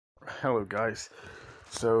Hello guys,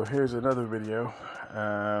 so here's another video,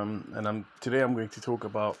 and today I'm going to talk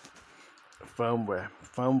about firmware.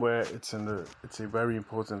 It's a very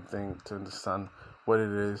important thing to understand what it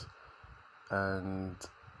is, and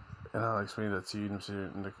I'll explain that to you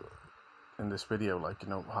in this video. Like,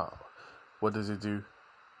 what does it do,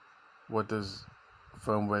 what does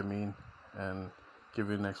firmware mean, and give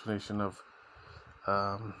you an explanation of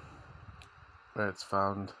where it's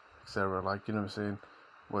found, etc. Like,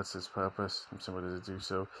 what's its purpose and so what does it do.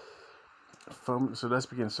 So let's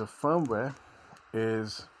begin. So firmware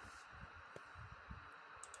is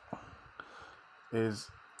a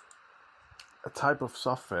type of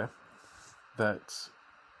software that's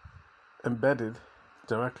embedded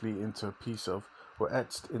directly into a piece of, or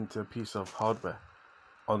etched into a piece of hardware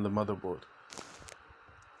on the motherboard.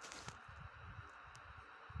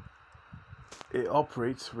 It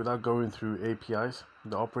operates without going through APIs,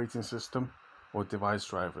 the operating system, or device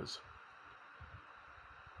drivers,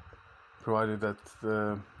 provided that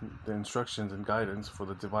the instructions and guidance for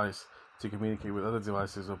the device to communicate with other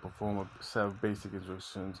devices or perform a set of basic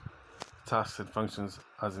instructions, tasks, and functions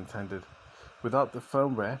as intended. Without the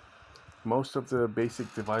firmware, most of the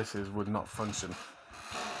basic devices would not function.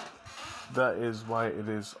 That is why it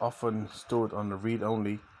is often stored on a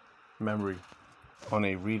read-only memory, or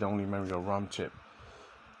RAM chip.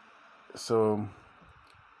 So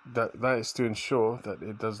that is to ensure that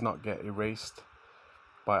it does not get erased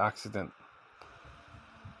by accident.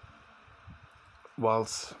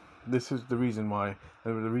 Whilst this is the reason why,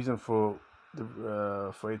 and the reason for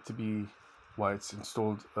it to be why it's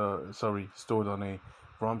stored on a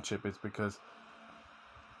RAM chip, is because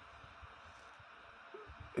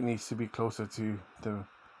it needs to be closer to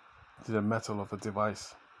the metal of the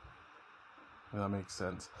device. If that makes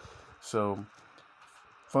sense. So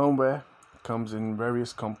firmware comes in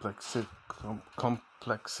various complexities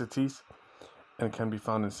and can be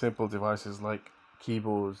found in simple devices like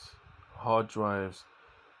keyboards, hard drives,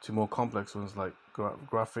 to more complex ones like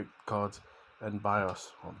graphic cards and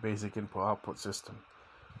BIOS, or basic input-output system.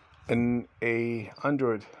 In a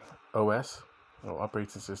Android OS, or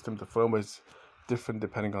operating system, the firmware is different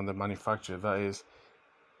depending on the manufacturer. That is,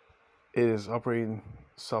 it is operating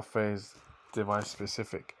software is device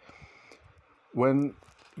specific. When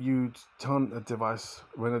you turn a device,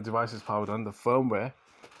 when a device is powered on, the firmware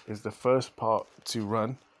is the first part to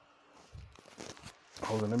run.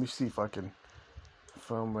 Hold on, let me see if I can.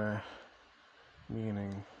 Firmware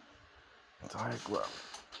meaning diagram.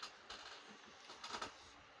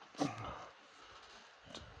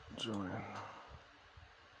 Join.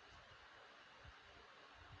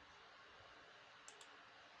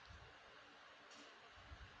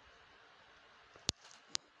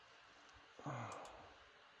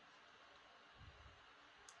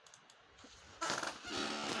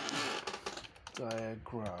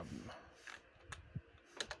 Diagram.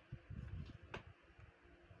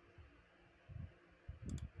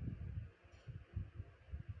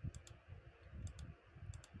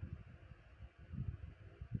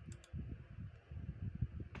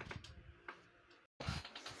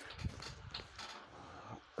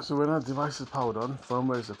 So when a device is powered on,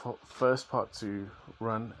 firmware is the first part to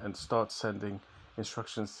run and start sending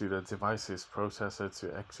instructions to the device's processor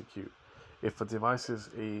to execute. If a device is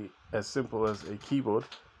as simple as a keyboard,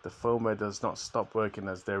 the firmware does not stop working,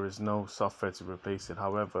 as there is no software to replace it.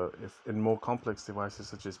 However, if in more complex devices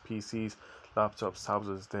such as PCs, laptops,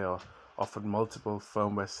 tablets, there are often multiple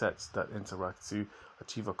firmware sets that interact to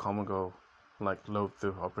achieve a common goal, like load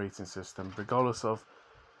the operating system. Regardless of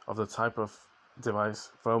the type of device,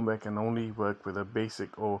 firmware can only work with a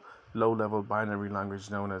basic or low-level binary language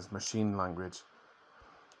known as machine language.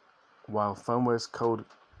 While firmware's code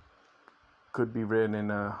could be written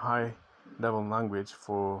in a high-level language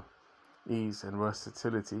for ease and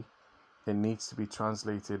versatility, it needs to be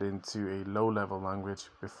translated into a low-level language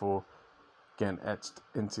before getting etched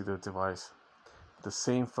into the device. The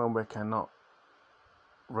same firmware cannot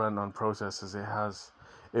run on processors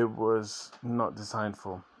it was not designed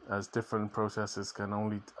for, as different processors can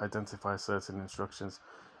only identify certain instructions.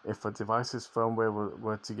 If a device's firmware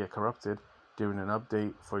were to get corrupted during an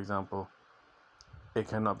update, for example, it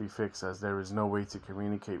cannot be fixed, as there is no way to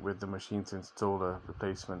communicate with the machine to install a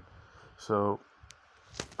replacement. So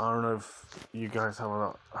I don't know if you guys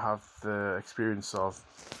have the experience of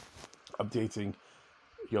updating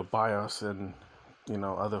your BIOS and running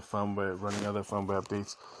other firmware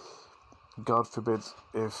updates. God forbid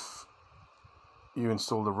if you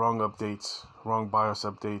install the wrong BIOS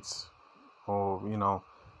updates, or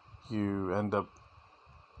you end up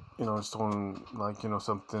installing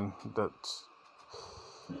something that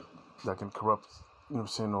can corrupt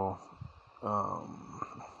or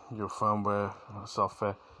your firmware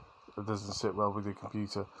software that doesn't sit well with your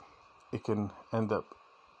computer, it can end up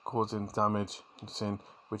causing damage,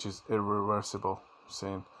 which is irreversible.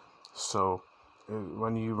 So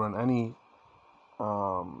when you run any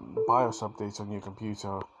BIOS updates on your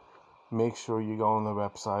computer, make sure you go on the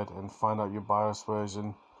website and find out your BIOS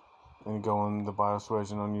version, and go on the BIOS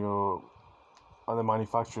version on the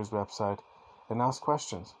manufacturer's website and ask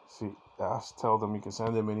questions. Tell them, you can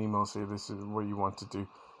send them an email, say this is what you want to do.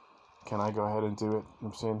 Can I go ahead and do it?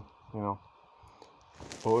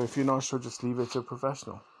 Or if you're not sure, just leave it to a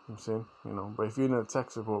professional. But if you're in a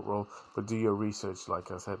tech support role, but do your research,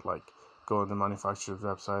 like I said, like go on the manufacturer's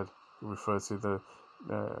website, refer to the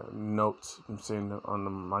notes, on the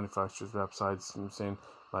manufacturer's websites,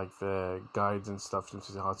 like the guides and stuff,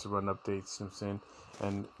 how to run updates,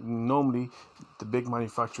 and normally the big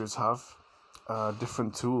manufacturers have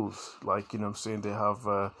different tools, like they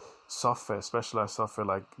have software, specialized software,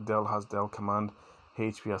 like Dell has Dell Command,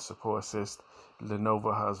 HP has Support Assist,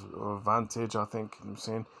 Lenovo has Vantage, I think.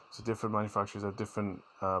 So different manufacturers have different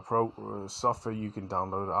software you can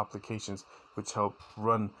download, applications which help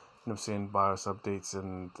run BIOS updates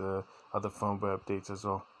and other firmware updates as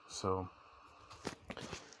well. So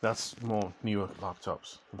that's more newer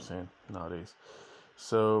laptops nowadays.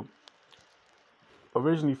 So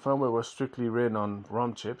originally firmware was strictly written on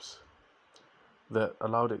ROM chips that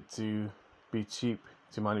allowed it to be cheap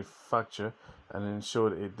to manufacture and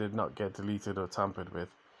ensured it did not get deleted or tampered with.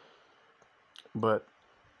 But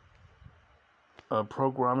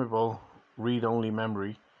programmable read-only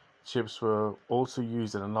memory chips were also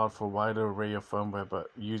used and allowed for a wider array of firmware, but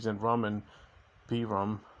using ROM and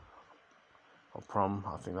PROM, or PROM,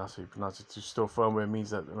 I think that's how you pronounce it, to store firmware means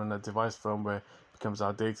that when a device firmware becomes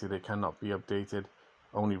outdated, it cannot be updated,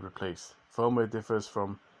 only replaced. Firmware differs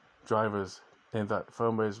from drivers in that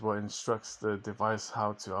firmware is what instructs the device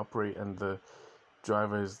how to operate, and the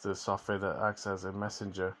driver is the software that acts as a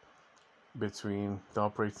messenger between the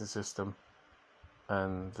operating system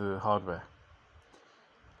and the hardware.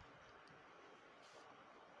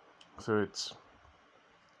 So it's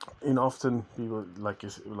often people like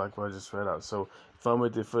what I just read out. So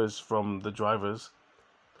firmware differs from the drivers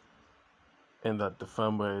in that the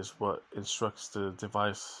firmware is what instructs the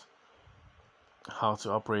device how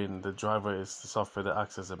to operate, and the driver is the software that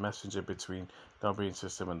acts as a messenger between the operating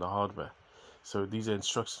system and the hardware. So these are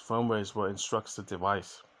instructions. Firmware is what instructs the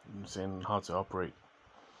device how to operate.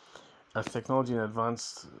 As technology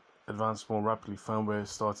advanced more rapidly, firmware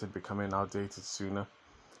started becoming outdated sooner.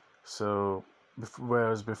 So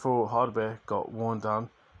whereas before hardware got worn down,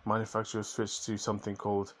 manufacturers switched to something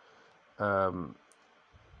called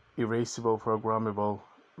erasable programmable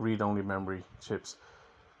read-only memory chips,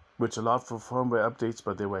 which allowed for firmware updates,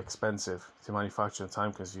 but they were expensive to manufacture and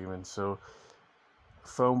time-consuming. So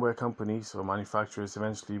firmware companies or manufacturers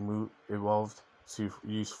eventually evolved to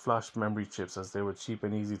use flash memory chips, as they were cheap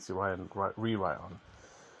and easy to rewrite on.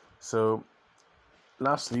 So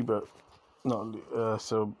lastly, but not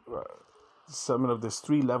there's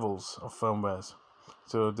 3 levels of firmwares.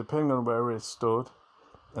 So depending on where it's stored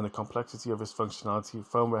and the complexity of its functionality,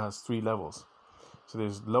 firmware has 3 levels. So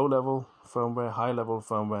there's low-level firmware, high-level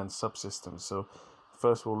firmware, and subsystems. So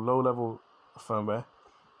first of all, low-level firmware.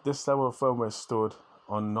 This level of firmware is stored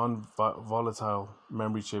on non-volatile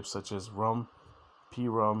memory chips such as ROM,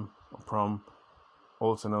 PROM, or PROM,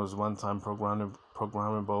 also known as one-time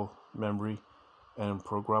programmable memory, and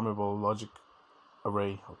programmable logic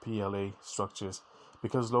array, or PLA, structures.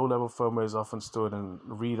 Because low-level firmware is often stored in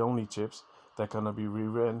read-only chips that cannot be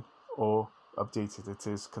rewritten or updated, it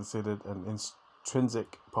is considered an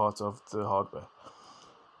intrinsic part of the hardware.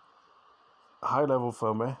 High-level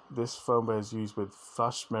firmware. This firmware is used with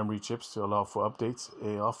flash memory chips to allow for updates.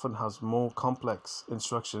 It often has more complex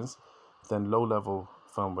instructions than low-level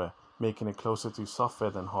firmware, making it closer to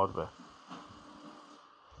software than hardware.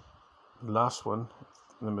 Last one,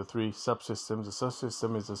 number 3, subsystems. A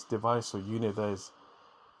subsystem is a device or unit that is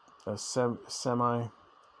a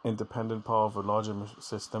semi-independent part of a larger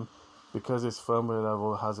system. Because its firmware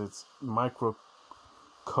level has its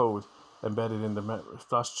microcode embedded in the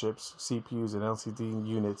flash chips, CPUs, and LCD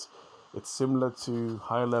units, it's similar to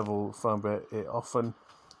high-level firmware. It often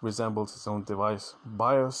resembles its own device.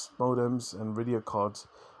 BIOS, modems, and video cards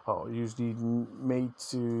are usually made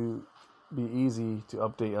to be easy to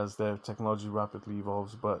update as their technology rapidly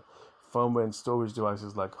evolves, but firmware and storage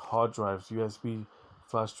devices like hard drives, USB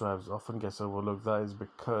flash drives often gets overlooked. That is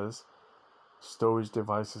because storage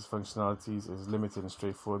devices' functionalities is limited and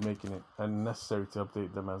straightforward, making it unnecessary to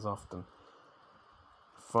update them as often.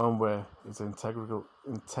 Firmware is integral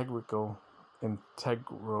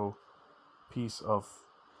piece of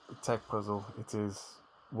tech puzzle. It is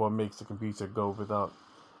what makes the computer go. Without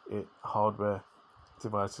it, hardware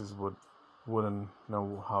devices wouldn't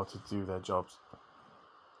know how to do their jobs.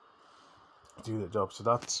 So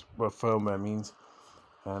that's what firmware means,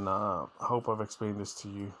 and I hope I've explained this to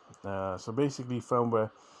you. So basically,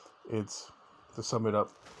 firmware, it's, to sum it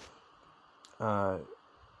up,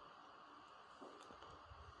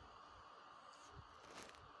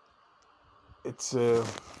 it's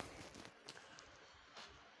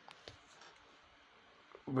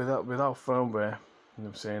without firmware, you know what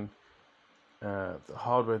I'm saying, the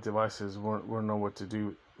hardware devices won't know what to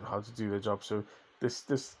do, how to do their job. So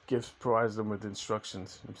this provides them with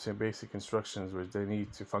instructions, you know what I'm saying, basic instructions which they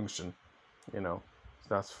need to function, you know.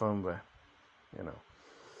 So that's firmware, you know.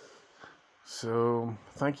 So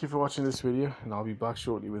thank you for watching this video, and I'll be back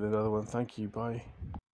shortly with another one. Thank you. Bye.